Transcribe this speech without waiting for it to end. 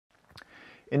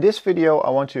In this video, I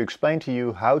want to explain to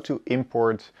you how to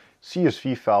import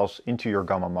CSV files into your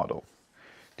GAMA model.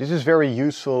 This is very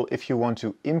useful if you want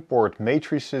to import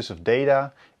matrices of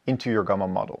data into your GAMA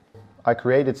model. I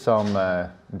created some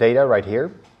data right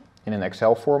here in an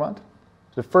Excel format.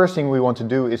 The first thing we want to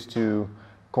do is to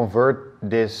convert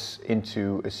this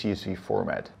into a CSV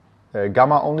format.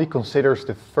 GAMA only considers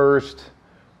the first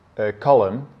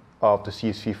column of the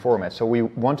CSV format. So we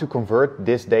want to convert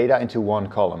this data into one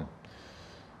column.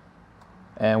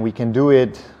 And we can do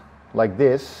it like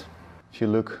this. If you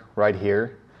look right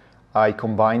here, I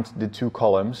combined the two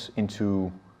columns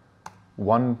into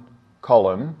one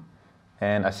column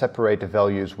and I separate the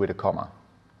values with a comma.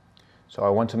 So I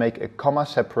want to make a comma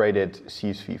separated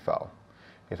CSV file.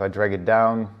 If I drag it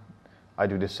down, I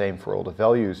do the same for all the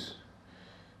values.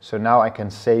 So now I can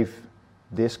save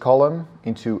this column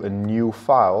into a new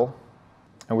file,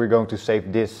 and we're going to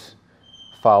save this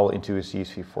file into a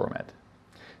CSV format.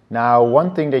 Now,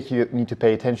 one thing that you need to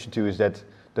pay attention to is that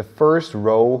the first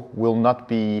row will not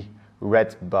be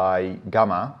read by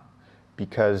GAMA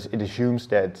because it assumes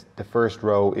that the first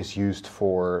row is used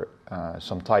for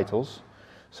some titles.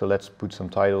 So let's put some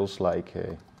titles like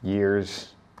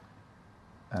years,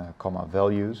 comma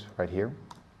values right here.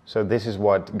 So this is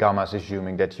what GAMA is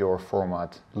assuming that your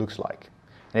format looks like.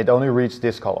 And it only reads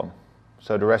this column.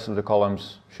 So the rest of the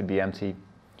columns should be empty.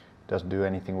 Doesn't do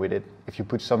anything with it. If you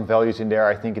put some values in there,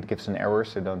 I think it gives an error,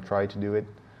 so don't try to do it.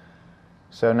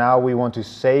 So now we want to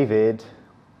save it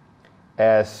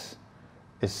as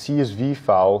a CSV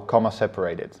file, comma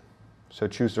separated. So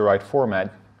choose the right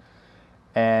format.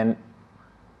 And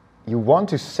you want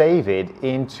to save it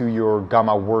into your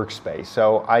GAMA workspace.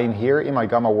 So I'm here in my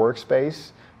GAMA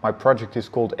workspace. My project is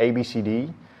called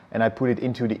ABCD, and I put it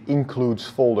into the includes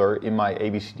folder in my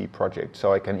ABCD project,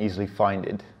 so I can easily find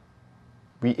it.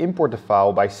 We import the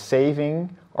file by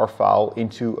saving our file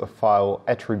into a file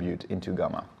attribute into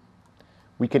GAMA.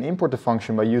 We can import the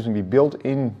function by using the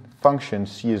built-in function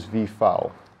CSV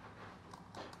file.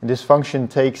 And this function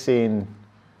takes in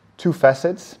two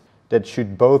facets that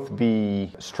should both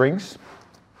be strings.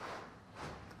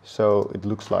 So it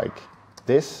looks like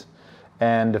this.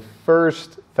 And the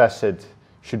first facet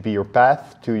should be your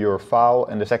path to your file,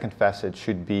 and the second facet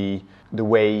should be the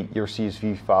way your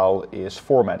CSV file is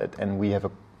formatted. And we have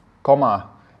a comma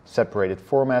separated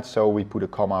format, so we put a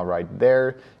comma right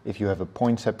there. If you have a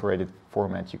point separated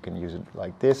format, you can use it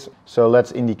like this. So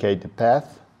let's indicate the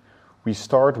path. We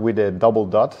start with a double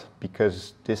dot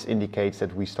because this indicates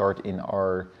that we start in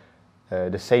our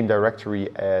the same directory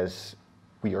as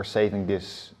we are saving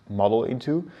this model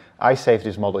into. I save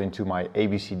this model into my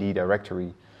ABCD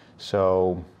directory.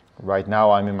 So right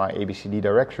now I'm in my ABCD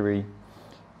directory,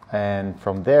 and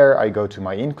from there I go to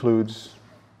my includes,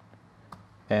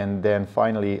 and then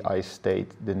finally I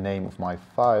state the name of my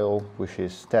file, which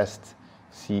is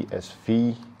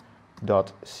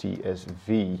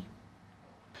test.csv.csv.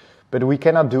 But we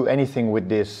cannot do anything with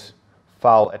this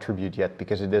file attribute yet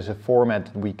because it is a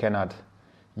format we cannot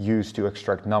use to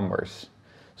extract numbers.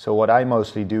 So what I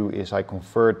mostly do is I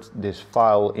convert this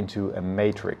file into a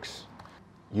matrix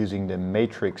using the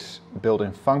matrix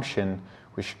built-in function,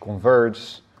 which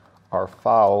converts our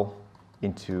file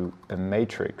into a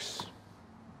matrix.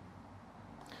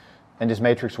 And this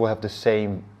matrix will have the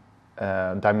same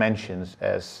dimensions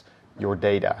as your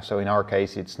data. So in our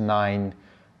case, it's 9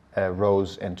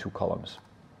 rows and 2 columns.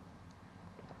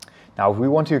 Now, if we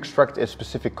want to extract a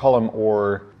specific column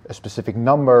or a specific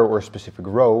number or a specific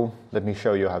row, let me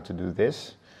show you how to do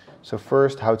this. So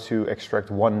first, how to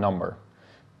extract one number.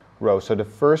 Row. So the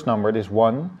first number, this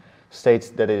 1, states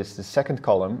that it is the second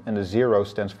column, and the 0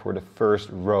 stands for the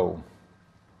first row.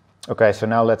 Okay, so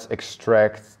now let's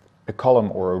extract a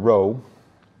column or a row.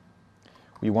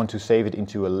 We want to save it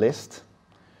into a list.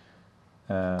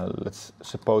 Let's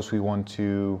suppose we want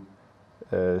to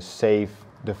save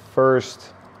the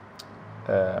first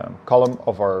column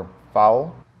of our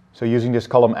file. So using this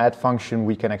column add function,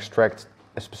 we can extract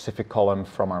a specific column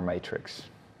from our matrix.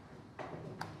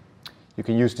 You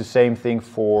can use the same thing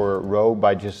for row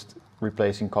by just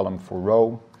replacing column for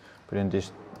row, but in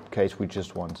this case we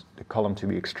just want the column to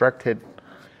be extracted.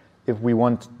 If we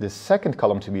want the second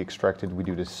column to be extracted, we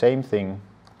do the same thing,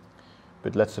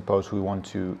 but let's suppose we want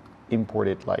to import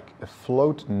it like a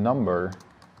float number,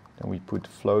 then we put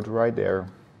float right there.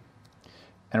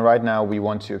 And right now we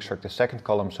want to extract the second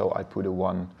column, so I put a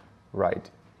 1 right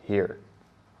here.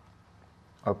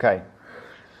 Okay.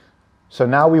 So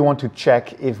now we want to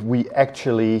check if we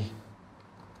actually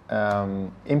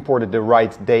imported the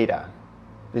right data.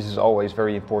 This is always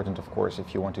very important, of course,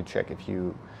 if you want to check if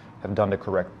you have done the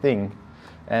correct thing.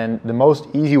 And the most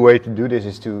easy way to do this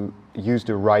is to use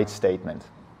the write statement.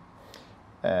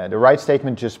 The write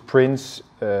statement just prints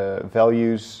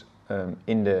values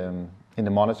in the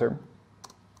monitor,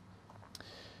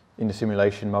 in the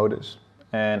simulation modus.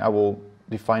 And I will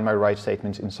define my write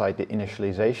statements inside the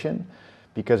initialization,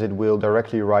 because it will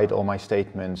directly write all my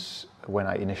statements when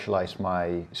I initialize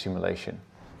my simulation.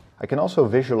 I can also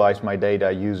visualize my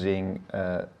data using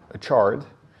a chart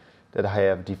that I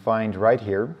have defined right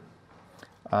here.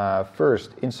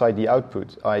 First, inside the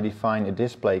output, I define a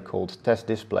display called test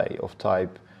display of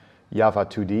type Java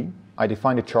 2D. I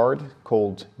define a chart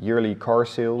called yearly car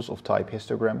sales of type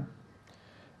histogram.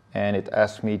 And it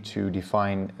asks me to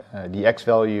define the X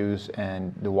values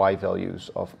and the Y values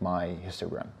of my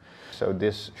histogram. So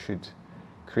this should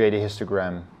create a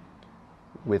histogram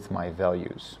with my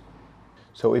values.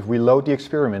 So if we load the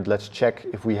experiment, let's check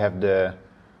if we have the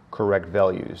correct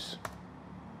values.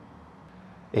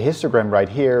 A histogram right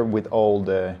here with all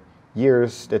the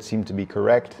years that seem to be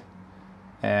correct,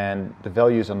 and the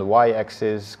values on the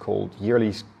y-axis called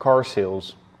yearly car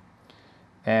sales.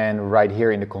 And right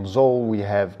here in the console we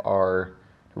have our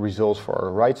results for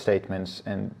our write statements,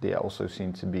 and they also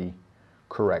seem to be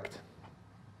correct.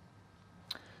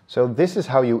 So this is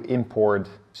how you import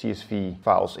CSV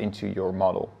files into your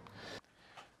model.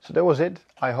 So that was it.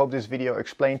 I hope this video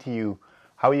explained to you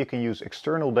how you can use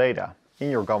external data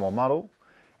in your GAMA model.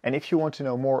 And if you want to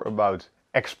know more about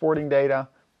exporting data,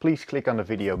 please click on the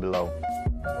video below.